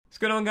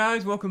Going on,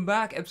 guys? Welcome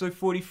back. Episode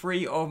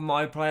 43 of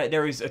My Player.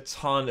 There is a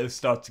ton of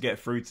stuff to get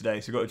through today,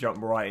 so we've got to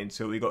jump right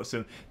into it. We've got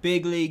some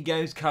big league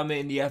games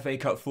coming, the FA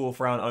Cup 4th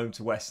round home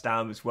to West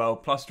Ham as well,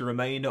 plus the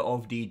remainder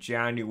of the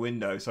January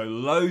window. So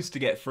loads to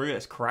get through.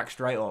 Let's crack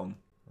straight on.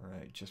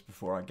 Alright, just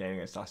before our game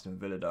against Aston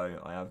Villa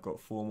though, I have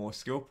got 4 more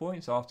skill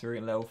points after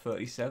hitting level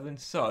 37.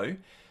 So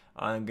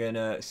I'm going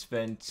to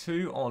spend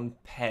 2 on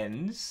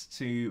pens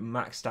to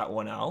max that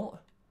one out.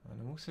 And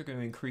I'm also going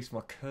to increase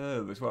my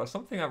curve as well.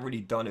 Something I haven't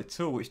really done at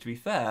all, which to be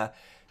fair,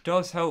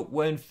 does help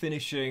when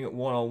finishing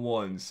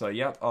one-on-ones. So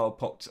yep, I'll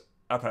pop...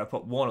 Okay, I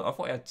popped 1. I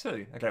thought I had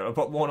 2. Okay, I'll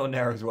pop 1 on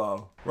there as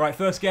well. Right,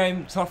 first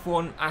game, tough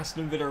one.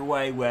 Aston Villa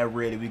away, where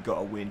really we've got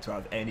to win to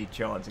have any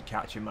chance of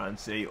catching Man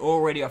City.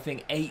 Already, I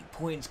think, 8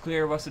 points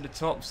clear of us at the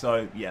top.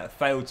 So yeah,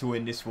 failed to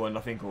win this one,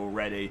 I think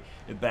already.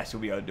 The best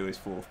we'll be able to do is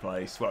 4th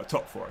place. Well,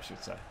 top 4, I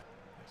should say.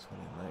 That's what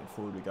I mean.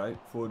 Forward we go.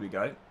 Forward we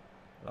go.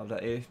 Love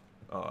that here.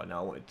 Oh, no,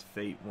 I wanted to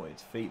feet,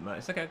 man.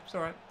 It's okay, it's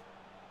alright.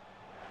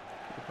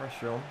 Put the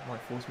pressure on. Might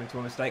force me to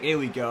a mistake. Here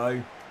we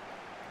go.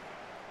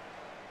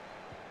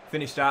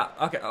 Finish that.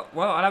 Okay,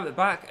 well, I'll have it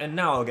back, and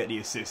now I'll get the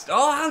assist.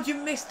 Oh, how'd you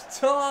miss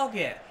the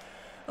target?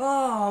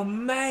 Oh,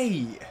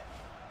 mate.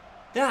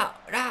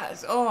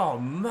 That's, oh,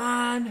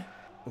 man.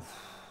 Oof.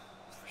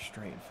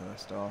 Frustrating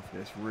first half.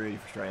 It's really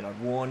frustrating.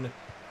 I've one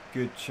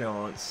good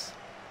chance.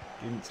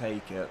 Didn't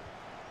take it.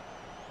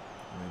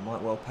 We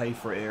might well pay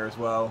for it here as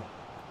well.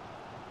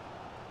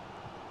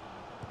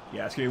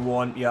 Yeah, it's going to be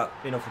 1. Yep,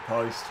 in off the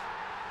post.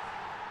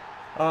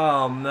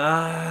 Oh,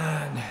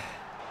 man.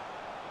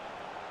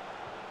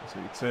 It's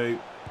going to be 2.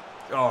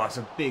 Oh, that's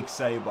a big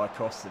save by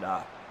Costa,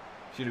 that.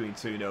 Should have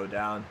been 2-0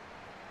 down.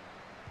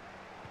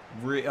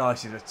 Oh,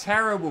 this is a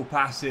terrible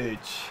passage.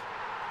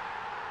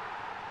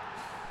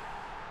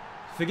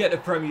 Forget the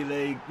Premier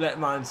League. Let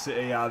Man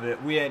City have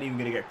it. We ain't even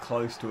going to get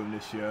close to them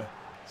this year.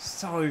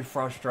 So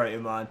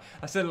frustrating, man.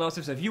 I said in the last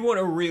episode, if you want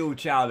a real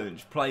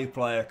challenge, play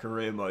player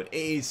career mode. It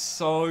is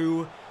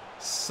so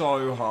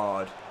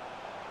hard.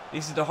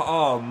 This is the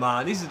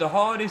this is the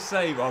hardest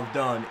save I've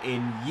done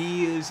in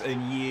years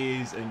and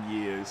years and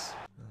years.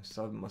 I'm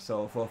subbing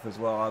myself off as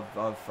well.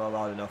 I've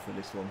had enough of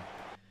this one.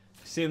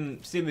 Sim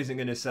isn't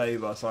going to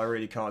save us. I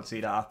really can't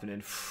see that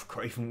happening.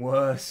 Got even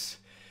worse.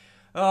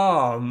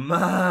 Oh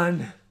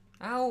man,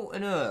 how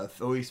on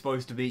earth are we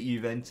supposed to beat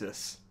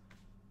Juventus?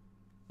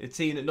 The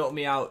team that knocked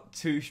me out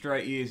 2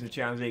 straight years in the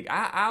Champions League.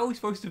 How are we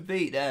supposed to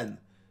beat them?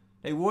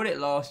 They won it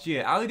last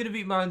year. How are they going to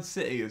beat Man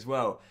City as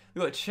well?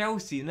 We've got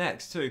Chelsea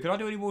next too. Can I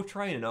do any more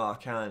training? Oh, I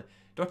can.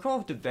 Do I come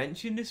off the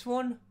bench in this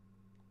one?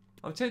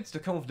 I'm tempted to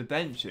come off the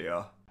bench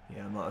here.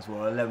 Yeah, I might as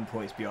well. 11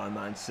 points behind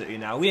Man City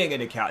now. We ain't going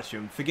to catch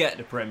them. Forget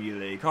the Premier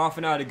League. Half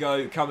an hour to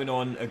go. Coming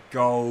on a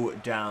goal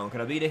down.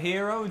 Can I be the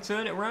hero and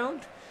turn it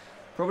around?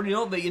 Probably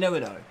not, but you never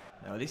know.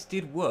 Now, this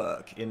did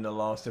work in the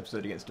last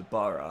episode against the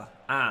Borough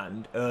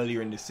and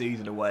earlier in the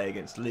season away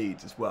against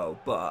Leeds as well.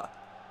 But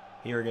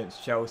here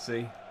against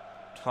Chelsea,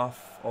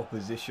 tough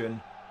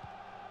opposition.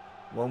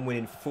 1 win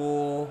in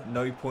 4,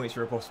 no points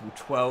for a possible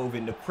 12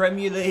 in the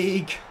Premier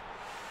League.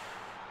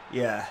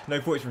 Yeah,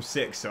 no points from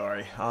 6,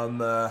 sorry. I'm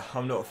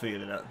not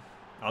feeling it.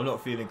 I'm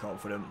not feeling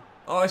confident.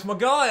 Oh, it's my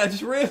guy, I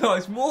just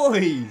realised,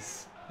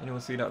 Moyes!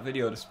 Anyone see that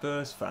video of the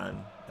Spurs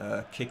fan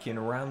kicking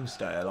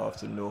Ramsdale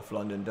after the North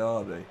London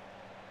derby?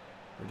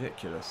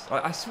 Ridiculous.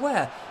 I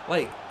swear,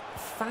 like,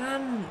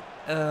 fan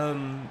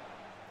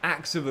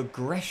acts of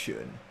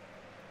aggression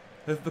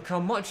have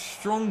become much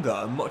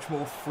stronger and much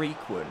more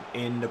frequent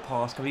in the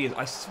past couple of years.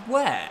 I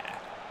swear,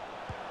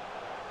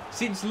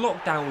 since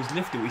lockdown was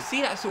lifted, we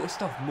see that sort of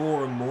stuff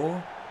more and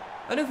more.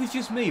 I don't know if it's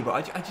just me,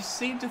 but I just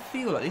seem to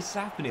feel like this is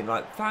happening.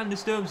 Like, fan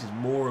disturbances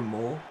more and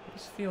more. I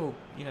just feel,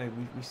 you know,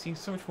 we've seen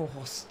so much more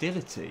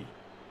hostility,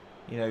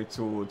 you know,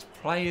 towards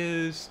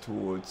players,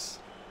 towards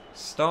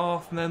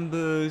staff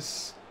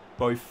members,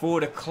 both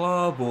for the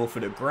club or for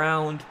the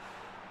ground.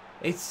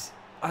 It's...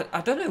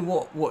 I don't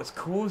know what's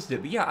caused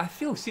it, but yeah, I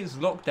feel since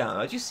lockdown,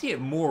 I just see it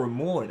more and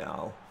more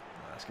now.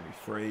 That's going to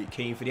be free.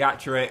 Keen for the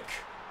hat-trick.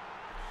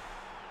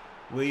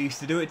 We used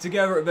to do it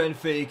together at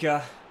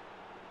Benfica.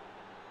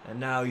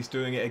 And now he's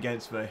doing it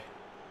against me.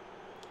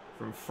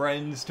 From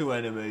friends to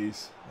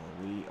enemies.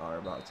 Well, we are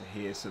about to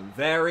hear some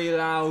very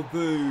loud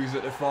boos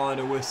at the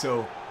final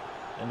whistle.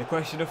 And the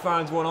question the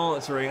fans want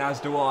answering, as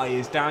do I,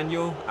 is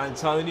Daniel,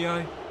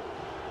 Antonio,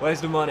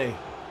 where's the money?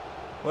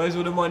 Where's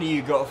all the money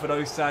you got for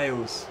those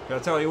sales? Can I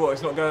tell you what,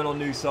 it's not going on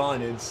new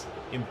signings.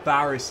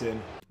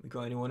 Embarrassing. We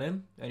got anyone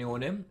in?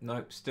 Anyone in?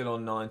 Nope, still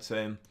on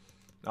 19.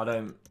 I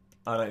don't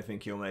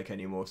think he'll make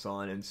any more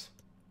signings.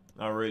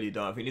 I really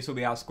don't. I think this will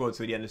be our squad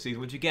till the end of the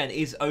season, which again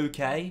is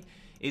okay.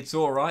 It's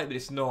alright, but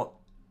it's not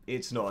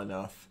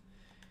enough.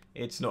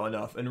 It's not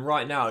enough. And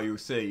right now you'll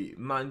see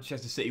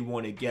Manchester City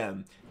won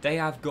again. They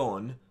have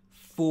gone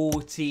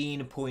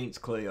 14 points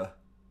clear.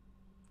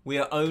 We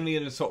are only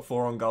in the top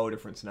 4 on goal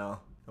difference now.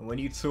 And when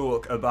you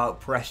talk about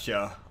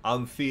pressure,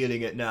 I'm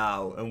feeling it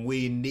now, and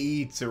we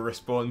need to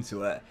respond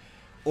to it.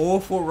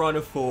 Awful run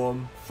of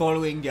form,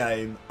 following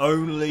game,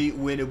 only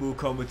winnable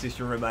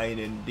competition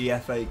remaining, the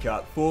FA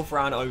Cup, 4th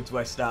round home to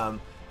West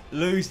Ham.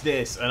 lose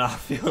this, and I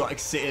feel like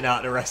sitting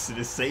out the rest of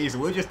the season.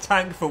 We'll just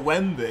tank for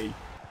Wemby.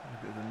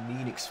 A bit of a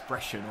mean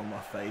expression on my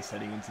face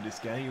heading into this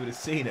game. You would have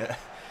seen it.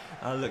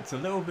 I looked a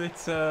little bit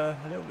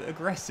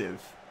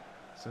aggressive.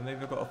 So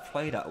maybe I've got to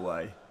play that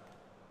way.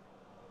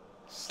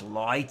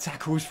 Slide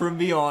tackles from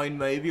behind,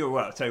 maybe. Or,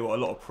 well, I'll tell you what,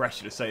 a lot of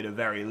pressure to say the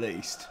very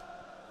least.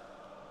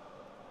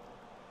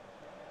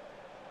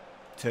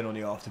 Turn on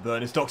the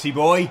afterburners, Doxy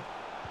boy.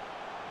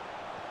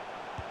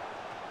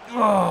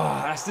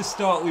 Oh, that's the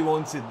start we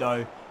wanted,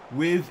 though.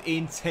 With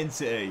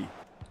intensity.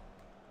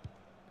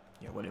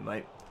 Yeah, win it,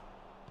 mate.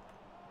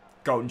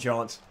 Golden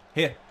chance.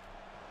 Here.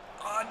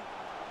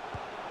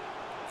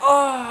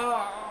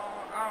 Oh,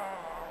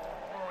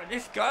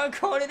 this guy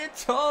can't hit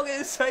the target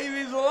and save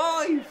his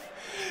life.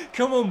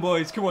 Come on,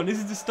 boys. Come on. This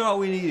is the start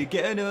we needed.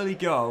 Get an early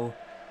goal.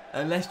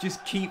 And let's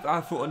just keep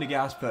our foot on the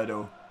gas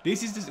pedal.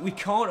 This is we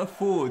can't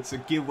afford to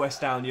give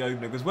West Ham the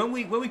opener. Because when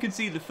we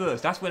concede the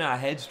first, that's when our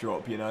heads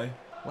drop, you know.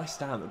 West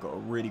Ham have got a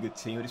really good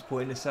team at this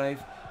point in the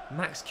save.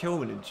 Max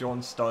Kilman and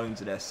John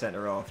Stones are their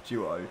centre-half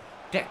duo.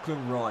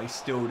 Declan Rice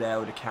still there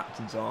with the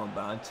captain's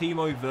armband.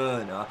 Timo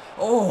Werner.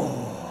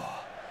 Oh,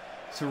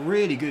 it's a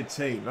really good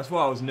team. That's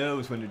why I was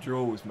nervous when the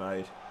draw was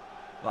made.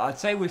 Like, I'd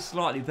say we're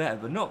slightly better,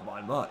 but not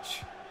by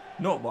much.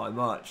 Not by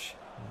much.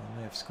 I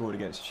may have scored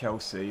against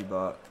Chelsea,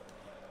 but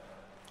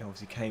it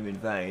obviously came in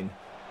vain.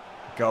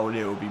 A goal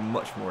here will be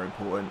much more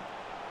important.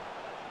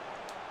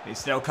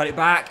 Instead, I'll cut it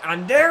back,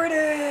 and there it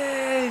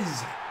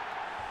is!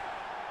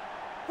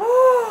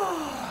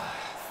 Oh,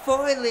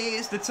 finally,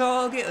 it's the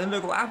target, and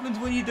look what happens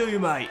when you do,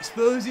 mate.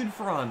 Spurs in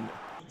front.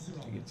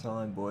 Take your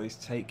time, boys.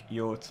 Take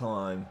your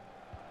time.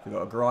 We've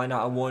got to grind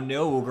out a 1-0.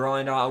 We'll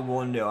grind out a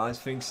 1-0. I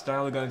think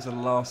Stan we're going to the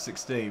last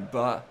 16,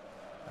 but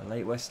a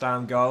late West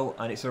Ham goal,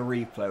 and it's a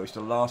replay, which is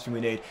the last thing we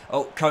need.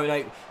 Oh,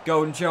 Conte,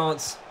 golden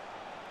chance.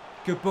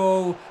 Good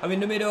ball. I'm in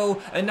the middle,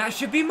 and that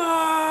should be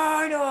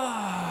mine.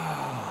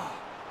 Oh.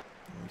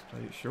 He's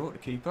played it short, the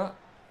keeper.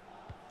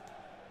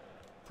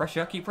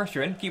 Pressure, keep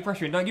pressuring, keep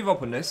pressuring. Don't give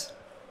up on this.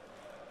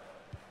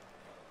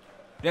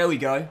 There we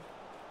go.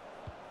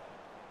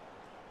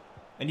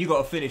 And you got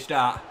to finish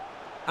that.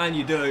 And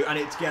you do, and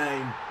it's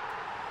game.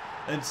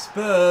 And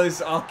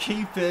Spurs are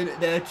keeping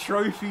their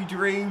trophy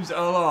dreams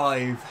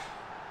alive.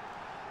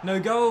 No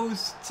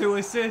goals, 2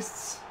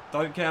 assists.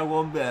 Don't care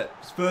one bit.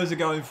 Spurs are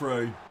going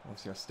through.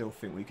 Obviously, I still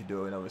think we could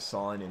do another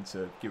signing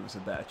to give us a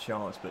better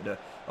chance. But,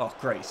 oh,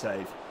 great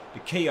save. The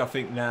key, I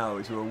think, now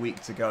is we're a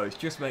week to go. Is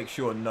just make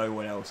sure no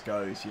one else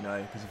goes, you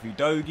know. Because if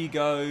Udogie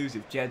goes,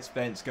 if Jed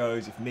Spence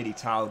goes, if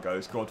Militao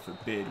goes, God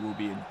forbid, we'll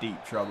be in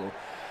deep trouble.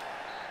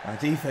 Our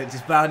defence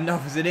is bad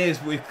enough as it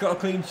is. We've got a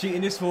clean sheet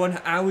in this one,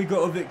 and we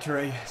got a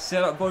victory.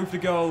 Set up both the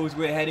goals.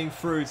 We're heading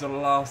through to the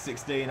last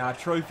 16. Our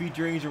trophy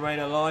dreams remain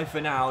alive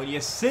for now, and you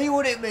see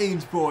what it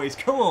means, boys.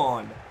 Come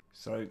on.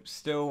 So,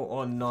 still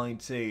on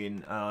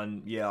 19,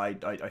 and yeah, I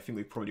think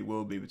we probably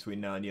will be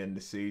between now and the end of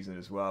the season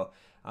as well.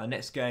 Our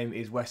next game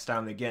is West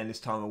Ham again, this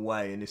time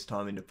away, and this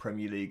time in the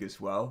Premier League as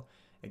well.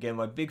 Again,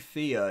 my big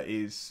fear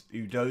is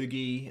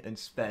Udogie and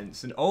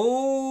Spence, and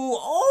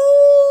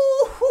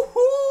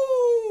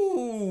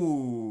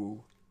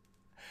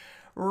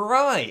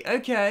right,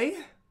 okay.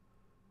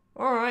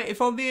 Alright,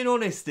 if I'm being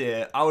honest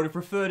here, I would have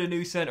preferred a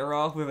new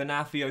centre-half with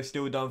Anafio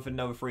still done for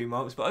another 3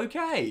 months, but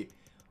okay.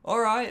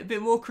 Alright, a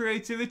bit more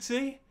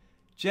creativity.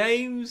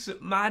 James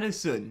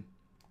Maddison.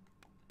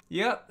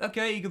 Yep,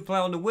 okay, he can play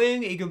on the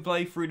wing, he can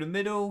play through the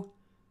middle.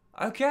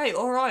 Okay,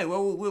 alright,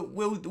 well,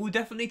 we'll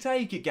definitely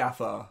take it,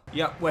 Gaffer.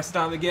 Yep, West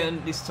Ham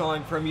again, this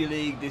time Premier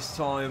League, this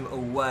time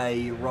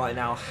away. Right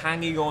now,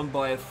 hanging on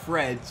by a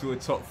thread to a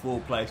top 4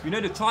 place. We know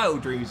the title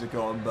dreams are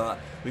gone, but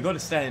we've got to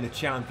stay in the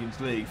Champions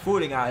League.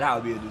 Falling out, that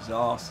would be a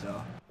disaster.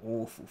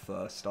 Awful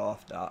first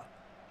half, that.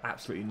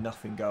 Absolutely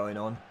nothing going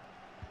on.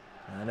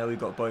 I know we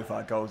got both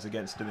our goals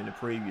against them in the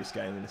previous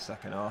game in the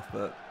second half,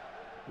 but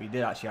we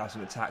did actually have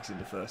some attacks in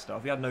the first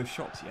half. We had no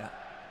shots yet.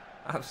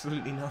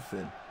 Absolutely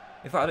nothing.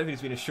 In fact, I don't think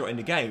it's been a shot in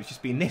the game. It's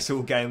just been this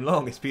all game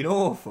long. It's been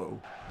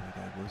awful. There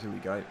we go, boys. Here we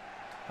go.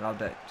 I'll have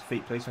that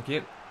feet, please. Thank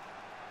you.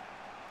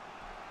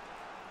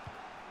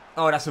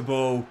 Oh, that's a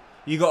ball.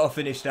 You got to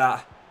finish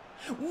that.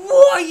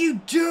 What are you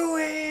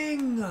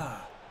doing?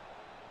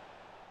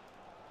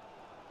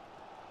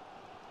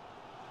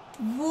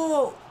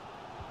 What?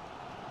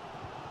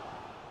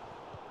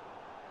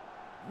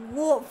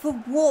 What for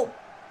what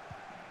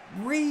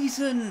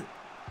reason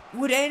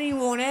would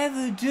anyone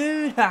ever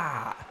do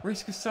that?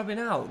 Risk of subbing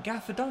out.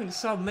 Gaffer, don't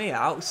sub me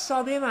out.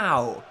 Sub him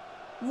out.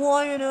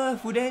 Why on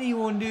earth would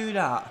anyone do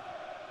that?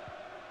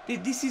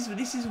 This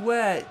is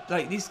where,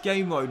 like, this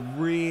game mode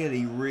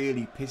really,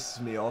 really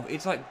pisses me off.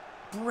 It's like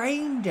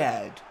brain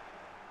dead.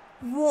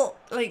 What?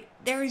 Like,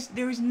 there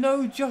is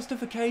no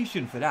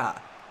justification for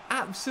that.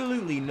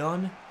 Absolutely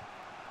none.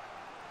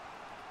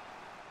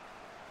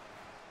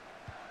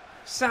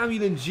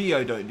 Samuel and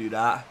Gio don't do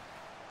that.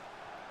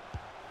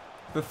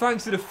 But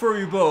thanks to the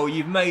through ball,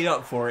 you've made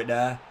up for it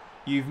there.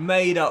 You've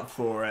made up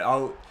for it.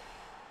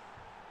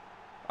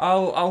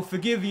 I'll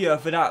forgive you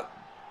for that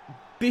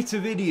bit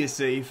of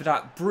idiocy, for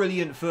that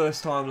brilliant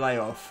first time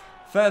layoff.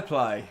 Fair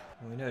play.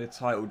 We know the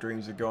title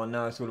dreams are gone.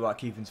 Now it's all about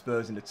keeping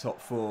Spurs in the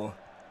top 4.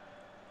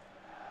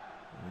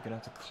 We're going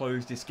to have to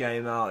close this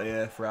game out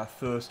here for our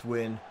first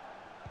win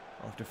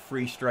after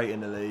 3 straight in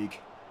the league.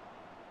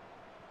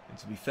 And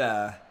to be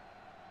fair,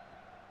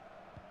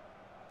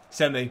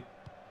 Semi,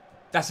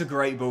 that's a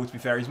great ball to be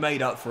fair. He's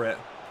made up for it.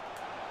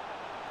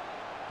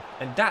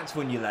 And that's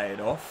when you lay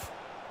it off.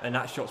 And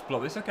that shot's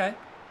blocked. It's okay.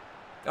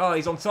 Oh,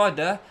 he's onside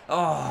there.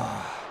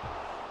 Oh,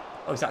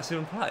 is that still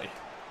in play?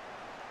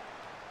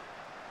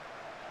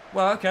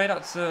 Well, okay,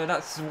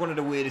 that's one of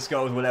the weirdest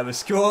goals we'll ever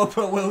score,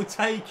 but we'll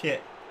take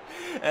it.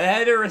 A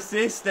header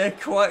assist, they're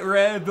quite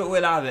rare, but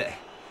we'll have it.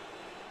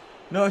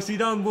 Nicely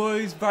done,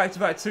 boys.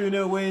 Back-to-back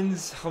 2-0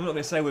 wins. I'm not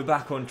going to say we're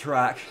back on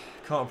track.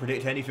 Can't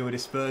predict anything with the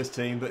Spurs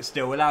team, but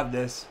still, we'll have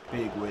this.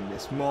 Big win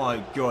this.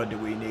 My God, do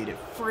we need it.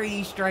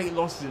 3 straight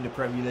losses in the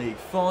Premier League.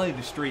 5,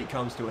 the streak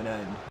comes to an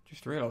end.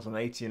 Just realised I'm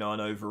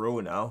 89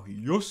 overall now.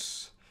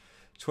 Yes!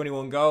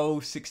 21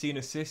 goals, 16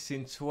 assists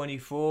in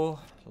 24.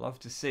 Love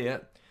to see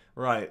it.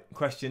 Right,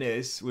 question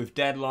is, with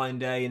deadline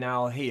day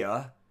now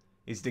here,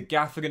 is the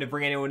gaffer going to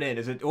bring anyone in?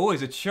 There's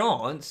always a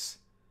chance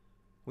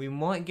we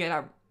might get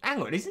out.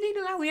 Hang on, isn't he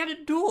the lad we had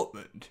at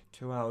Dortmund?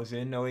 2 hours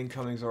in, no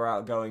incomings or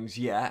outgoings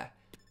yet.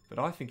 But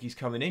I think he's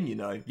coming in, you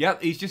know.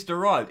 Yep, he's just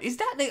arrived. Is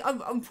that the...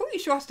 I'm pretty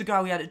sure that's the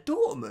guy we had at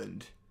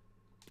Dortmund.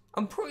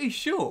 I'm pretty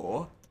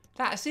sure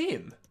that's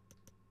him.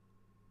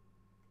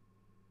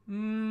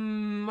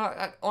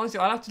 Honestly,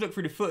 I'll have to look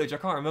through the footage. I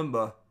can't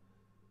remember.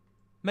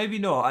 Maybe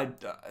not. I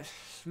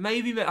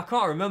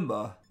can't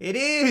remember. It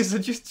is. I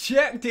just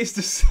checked. It's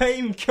the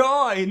same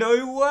guy.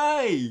 No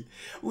way.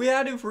 We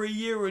had him for a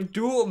year at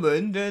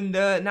Dortmund, and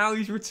now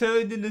he's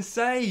returned in the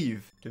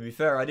save. To be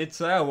fair, I did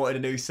say I wanted a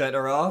new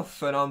centre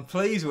half, and I'm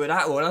pleased with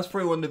that one. That's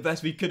probably one of the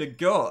best we could have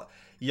got.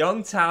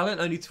 Young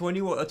talent, only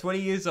 20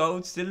 years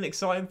old, still an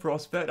exciting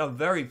prospect. I'm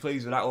very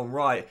pleased with that one.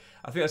 Right,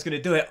 I think that's going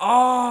to do it.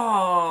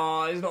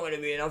 Oh, there's not going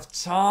to be enough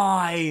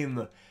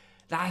time.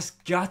 That's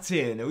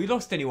gutting. Have we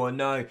lost anyone?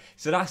 No.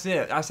 So that's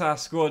it. That's our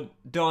squad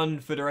done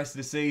for the rest of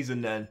the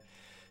season then.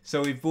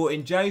 So we've brought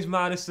in James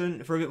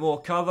Maddison for a bit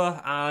more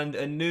cover and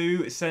a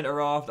new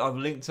centre-half I've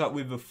linked up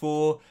with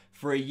before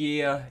for a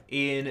year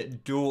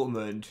in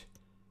Dortmund.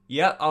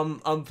 Yep,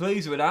 I'm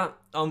pleased with that.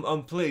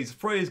 I'm pleased.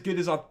 Probably as good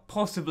as I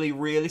possibly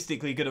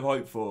realistically could have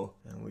hoped for.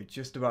 And we're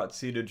just about to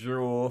see the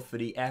draw for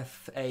the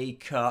FA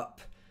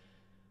Cup.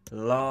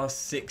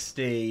 Last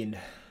 16.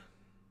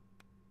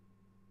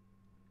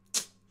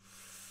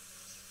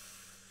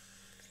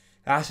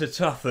 That's a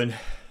tough one.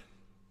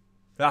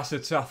 That's a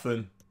tough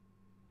one.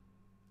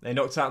 They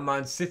knocked out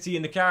Man City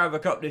in the Carabao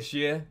Cup this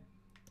year.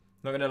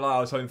 Not going to lie,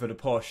 I was hoping for the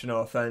posh,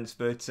 no offence.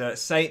 But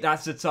Saint,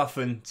 that's a tough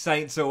one.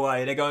 Saints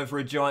away. They're going for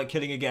a giant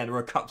killing again, or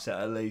a cup set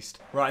at least.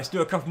 Right, let's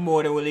do a couple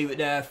more, then we'll leave it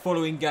there.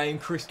 Following game,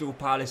 Crystal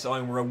Palace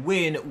over. A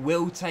win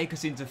will take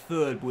us into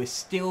 3rd. We're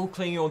still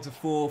clinging on to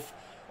 4th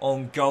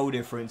on goal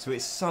difference. So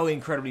it's so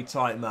incredibly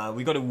tight, man.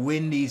 We've got to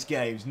win these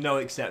games, no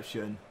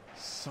exception.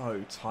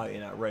 So tight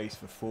in that race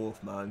for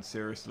 4th, man.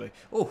 Seriously.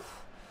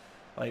 Oof.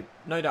 Like,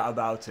 no doubt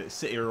about it.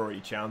 City are already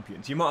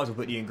champions. You might as well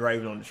put the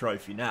engraving on the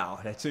trophy now.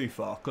 They're too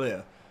far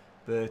clear.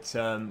 But,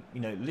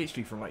 you know,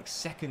 literally from like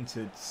 2nd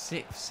to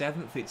 6th,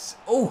 7th,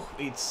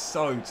 it's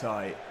so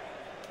tight.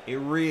 It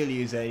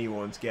really is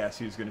anyone's guess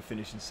who's going to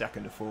finish in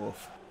 2nd or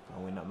 4th.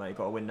 Gotta win that, mate.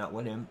 Gotta win that,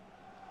 win him.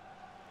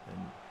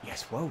 And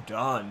yes, well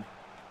done.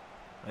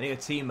 I need a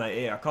teammate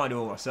here. I can't do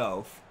it all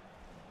myself.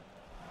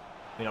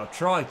 I mean, I'll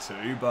try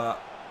to,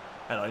 but...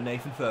 Hello,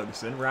 Nathan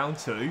Ferguson. Round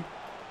 2.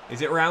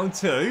 Is it round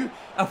 2?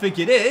 I think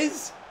it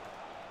is.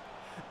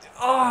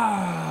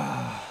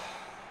 Ah.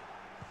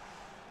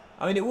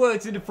 I mean, it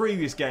worked in the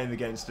previous game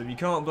against them. You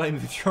can't blame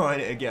them for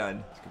trying it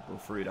again. It's good ball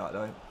through that,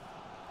 though.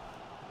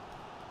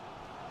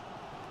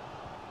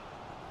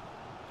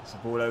 It's a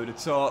ball over the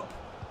top.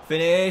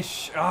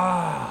 Finish.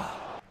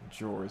 Ah. The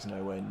draw is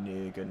nowhere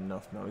near good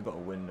enough, man. We've got to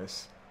win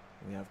this.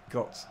 We have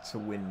got to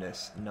win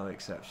this. No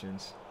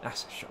exceptions.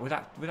 That's a shot. Was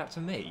that to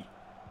me?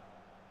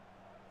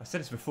 I said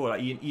this before,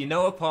 like you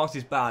know a pass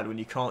is bad when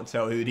you can't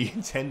tell who the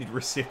intended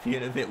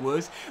recipient of it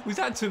was. Was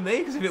that to me?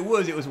 Because if it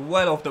was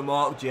well off the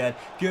mark, Jed.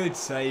 Good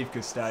save,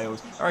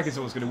 Castells. I reckon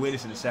someone's going to win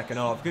this in the 2nd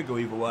half. Could go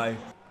either way.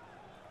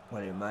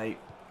 Well in, mate.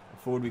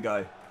 Forward we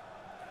go.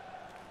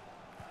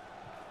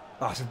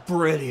 Oh, it's a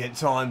brilliant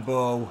time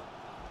ball.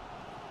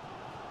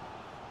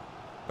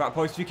 Back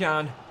post if you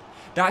can.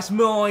 That's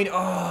mine.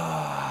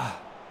 Ah. Oh.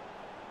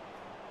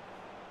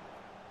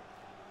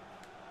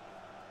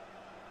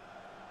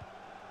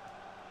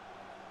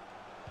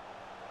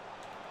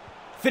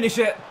 Finish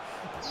it.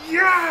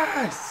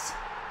 Yes!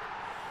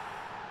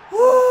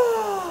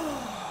 Woo!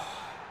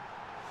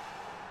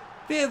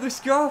 Bit of a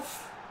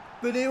scuff,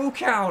 but they all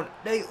count.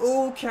 They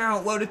all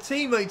count. Well, the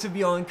teammates are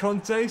behind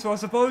Conte, so I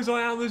suppose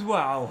I am as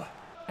well.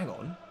 Hang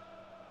on.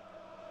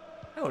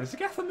 Hang on, is the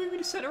gaffer moving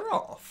the centre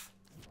off?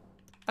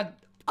 I've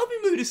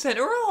been moving the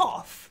centre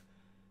off.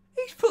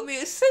 He's put me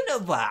at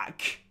centre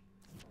back.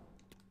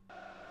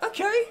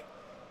 Okay.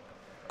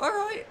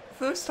 Alright.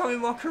 First time in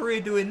my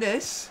career doing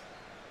this.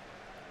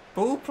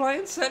 Ball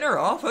playing centre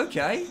half,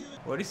 okay.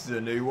 Well, this is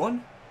a new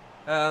one.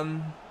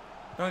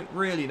 Don't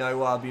really know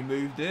why I've been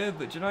moved here,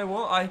 but do you know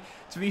what?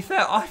 To be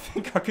fair, I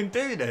think I can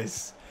do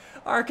this.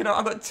 I reckon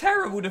I've got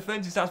terrible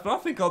defensive stats, but I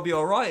think I'll be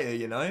alright here,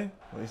 you know?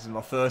 Well, this is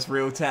my first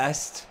real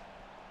test.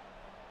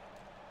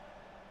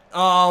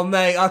 Oh,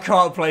 mate, I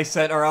can't play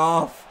centre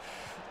half.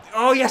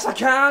 Oh, yes, I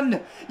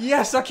can.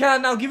 Yes, I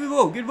can. Now, give me the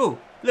ball. Give me the ball.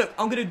 Look,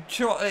 I'm going to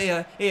trot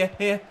here.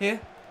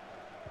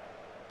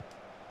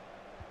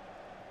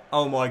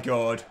 Oh, my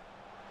God.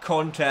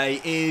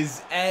 Conte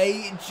is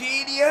a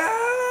genius.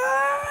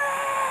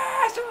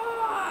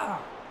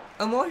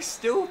 Am I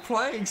still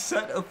playing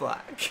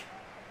centre-back?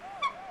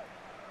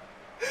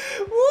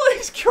 What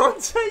is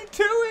Conte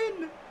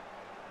doing?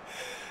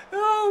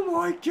 Oh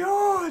my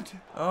god.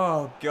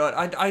 Oh god.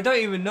 I don't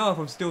even know if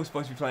I'm still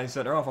supposed to be playing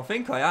centre-half. I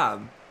think I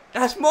am.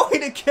 That's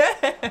mine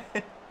again.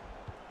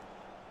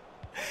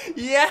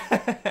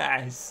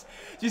 Yes.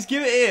 Just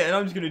give it here and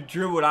I'm just going to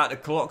dribble out the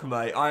clock,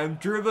 mate. I am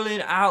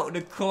dribbling out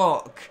the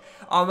clock.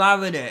 I'm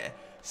having it.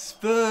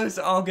 Spurs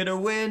are going to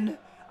win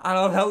and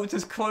I've helped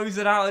us close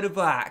it out of the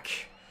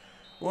back.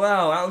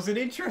 Wow, that was an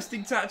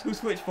interesting tactical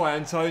switch by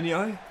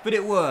Antonio, but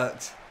it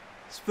worked.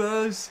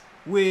 Spurs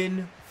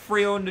win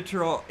 3 on the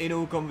trot in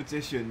all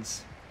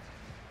competitions.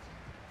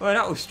 Well,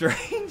 that was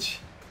strange.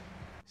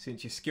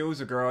 Since your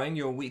skills are growing,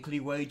 your weekly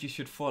wages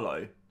should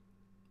follow.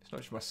 It's not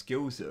just my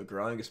skills that are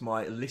growing, it's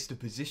my list of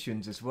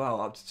positions as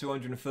well. Up to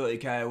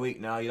 230k a week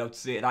now, you'll have to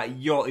see it. That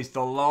yacht is the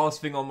last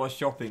thing on my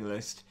shopping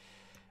list.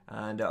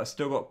 And I've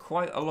still got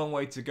quite a long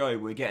way to go.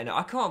 We're getting it.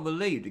 I can't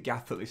believe the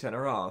Gaff put me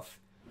centre half.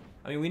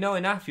 I mean, we know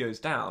Inafio's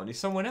down. Is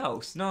someone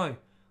else? No.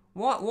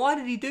 Why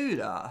did he do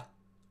that?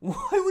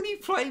 Why would he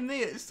play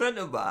me at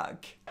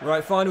centre-back?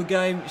 Right, final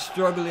game.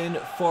 Struggling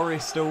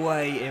Forest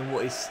away in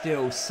what is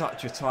still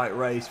such a tight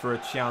race for a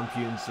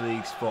Champions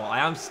League spot. I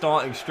am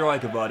starting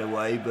striker, by the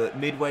way, but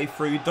midway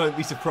through, don't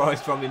be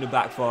surprised if I'm in the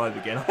back 5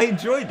 again. I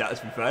enjoyed that,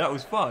 to be fair. That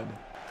was fun.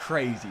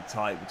 Crazy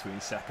tight between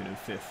 2nd and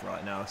 5th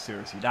right now.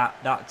 Seriously,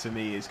 that to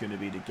me is going to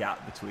be the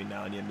gap between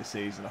now and the end of the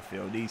season. I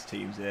feel these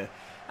teams here.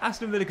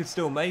 Aston Villa could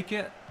still make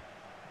it.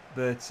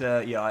 But,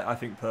 yeah, I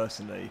think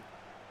personally...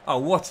 Oh,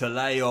 what a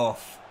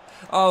layoff.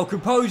 Oh,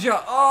 composure.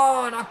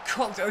 Oh, and I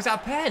cocked it. Was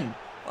that a pen?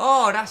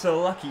 Oh, that's a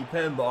lucky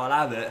pen, but I'll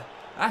have it.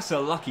 That's a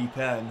lucky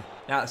pen.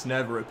 That's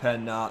never a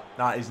pen, that.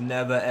 That is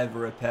never,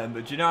 ever a pen.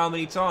 But do you know how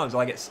many times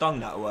I get stung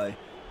that way?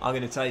 I'm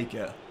going to take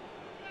it.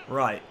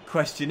 Right,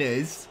 question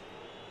is,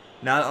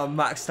 now that I've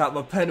maxed out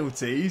my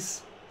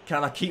penalties,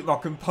 can I keep my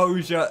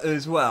composure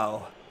as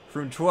well?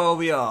 From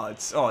 12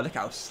 yards. Oh, look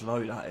how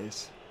slow that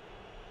is.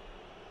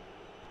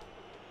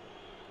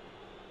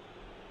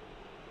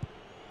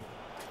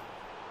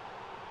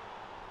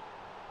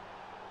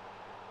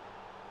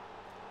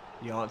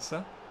 The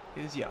answer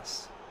is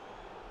yes.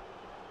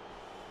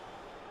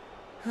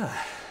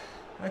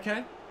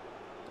 Okay.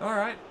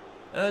 Alright.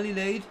 Early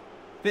lead.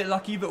 Bit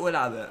lucky, but we'll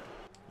have it.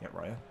 Yep,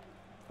 right.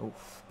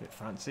 Oof, bit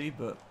fancy,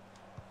 but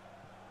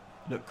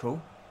look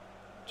cool.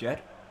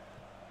 Jed.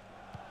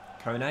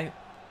 Kone.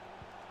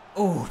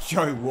 Oh,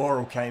 Joe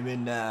Worrell came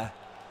in there.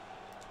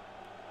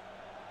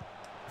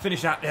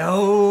 Finish that.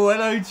 Oh,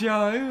 hello,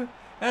 Joe.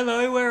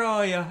 Hello, where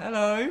are you?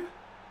 Hello.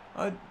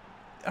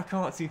 I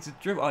can't seem to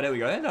dribble. Oh, there we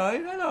go.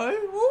 Hello.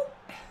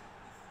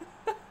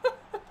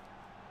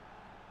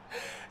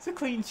 It's a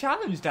clean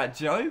challenge, that,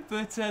 Joe.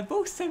 But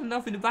ball's still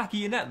enough in the back of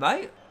your net,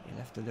 mate. You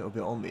left a little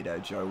bit on me there,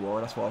 Joe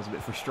Ward. That's why I was a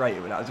bit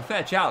frustrated with that. It was a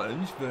fair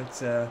challenge,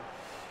 but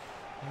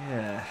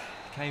yeah,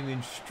 came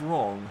in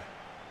strong.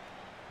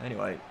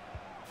 Anyway,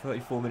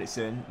 34 minutes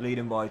in,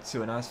 leading by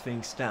 2, and as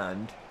things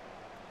stand,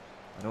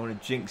 I don't want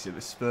to jinx it,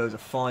 but Spurs are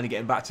finally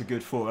getting back to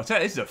good form. I tell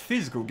you, this is a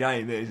physical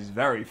game. This is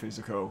very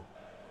physical.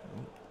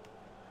 Oh.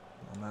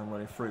 My man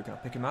running through. Can I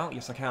pick him out?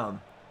 Yes, I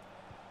can.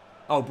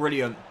 Oh,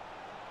 brilliant.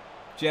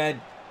 Jed,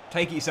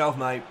 take it yourself,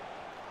 mate.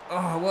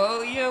 Oh,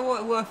 well, you know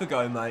what? Worth a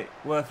go, mate.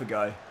 Worth a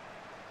go.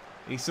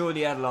 He saw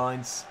the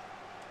headlines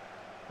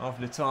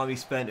after the time he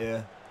spent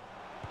here.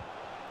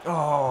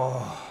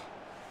 Oh,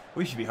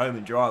 we should be home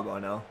and dry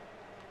by now.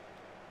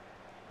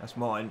 That's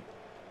mine.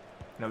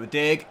 Another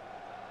dig.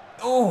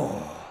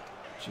 Oh,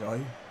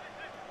 Joe.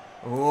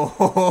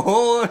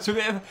 Oh, that's a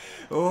bit of...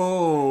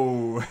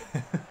 Oh.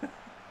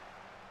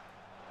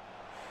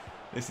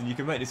 Listen, you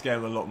can make this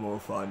game a lot more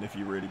fun if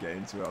you really get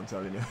into it, I'm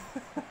telling you.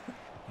 Here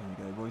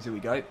we go, boys, here we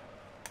go.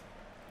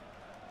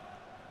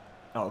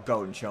 Oh,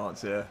 golden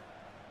chance here.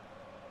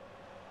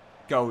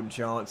 Golden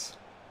chance.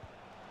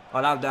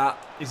 I'll have that.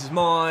 This is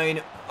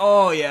mine.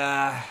 Oh,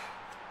 yeah.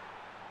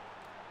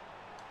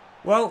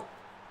 Well,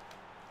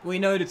 we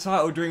know the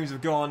title dreams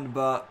have gone,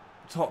 but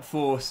top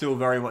 4 still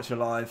very much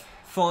alive.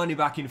 Finally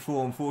back in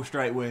form, 4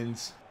 straight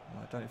wins.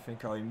 I don't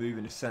think I'll be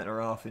moving the centre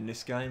half in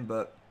this game,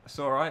 but... It's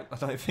alright, I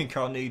don't think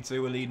I'll need to.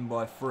 We're leading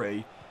by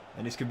 3.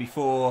 And this could be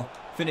 4.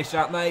 Finish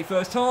that, mate.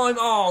 First time.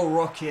 Oh,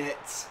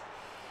 rocket.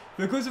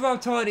 Because of how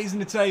tight it is in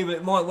the table,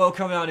 it might well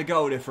come out in a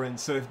goal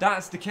difference. So if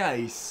that's the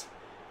case,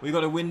 we've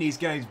got to win these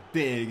games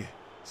big.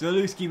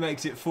 Zaluski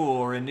makes it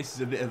 4, and this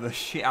is a bit of a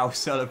shithouse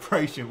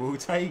celebration. We'll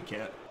take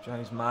it.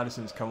 James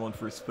Maddison's come on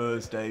for a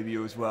Spurs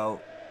debut as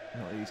well.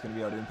 Not that he's going to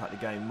be able to impact the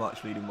game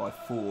much, leading by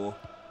 4.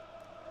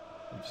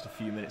 Just a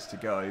few minutes to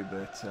go,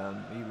 but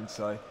even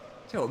so.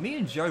 Tell you what, me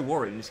and Joe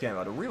Warren in this game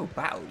had a real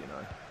battle, you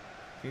know.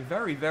 Been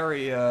very,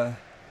 very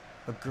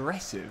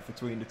aggressive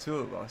between the two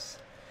of us.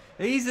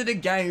 These are the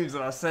games,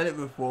 and I said it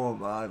before,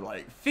 man,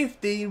 like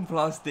 15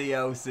 plus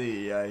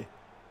DLC, eh?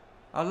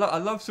 I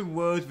love some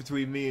words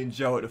between me and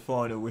Joe at the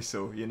final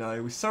whistle, you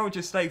know. With so much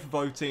at stake for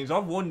both teams.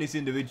 I've won this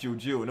individual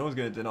duel, no one's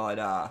going to deny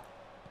that.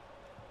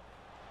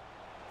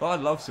 But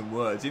I'd love some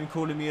words. Him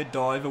calling me a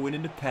diver,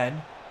 winning the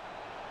pen.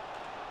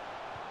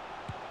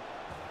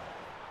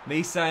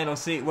 Me saying I'll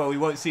see, well, we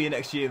won't see you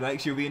next year, mate,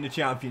 'cause you'll be in the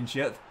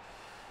championship.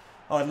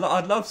 I'd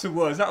love some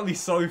words. That would be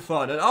so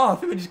fun. And I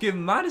think we just give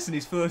Maddison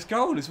his first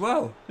goal as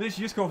well.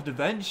 Literally just come off the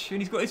bench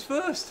and he's got his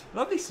first.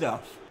 Lovely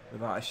stuff.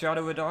 Without a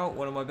shadow of a doubt,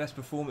 one of my best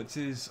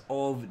performances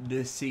of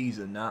the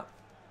season. That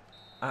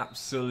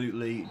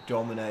absolutely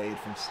dominated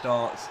from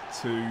start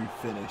to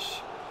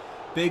finish.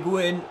 Big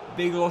win,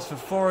 big loss for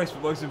Forest,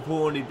 but most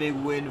importantly, big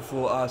win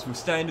for us. We'll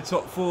stay in the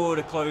top 4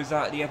 to close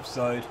out the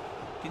episode.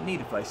 Didn't need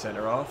to play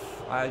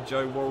centre-half. I had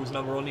Joe Worrell's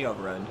number on the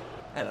other end.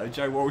 Hello,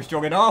 Joe Worrell's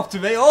jogging after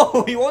me.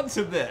 Oh, he wants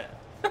a bit.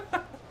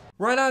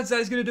 Right, lads, that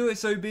is going to do it.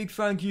 So big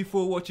thank you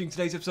for watching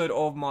today's episode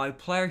of My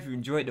Player. If you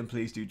enjoyed it, then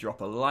please do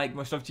drop a like.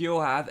 Much love to you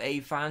all. Have a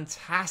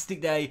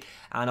fantastic day.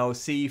 And I'll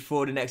see you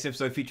for the next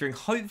episode featuring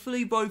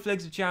hopefully both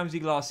legs of Champions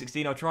League last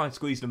 16. I'll try and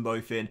squeeze them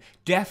both in.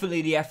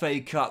 Definitely the FA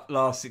Cup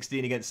last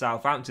 16 against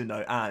Southampton,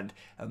 though. And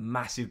a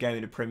massive game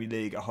in the Premier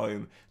League at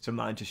home to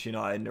Manchester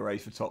United in the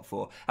race for top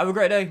 4. Have a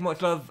great day.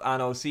 Much love.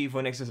 And I'll see you for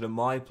the next episode of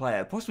My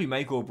Player. Possibly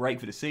make or break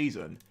for the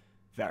season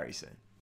very soon.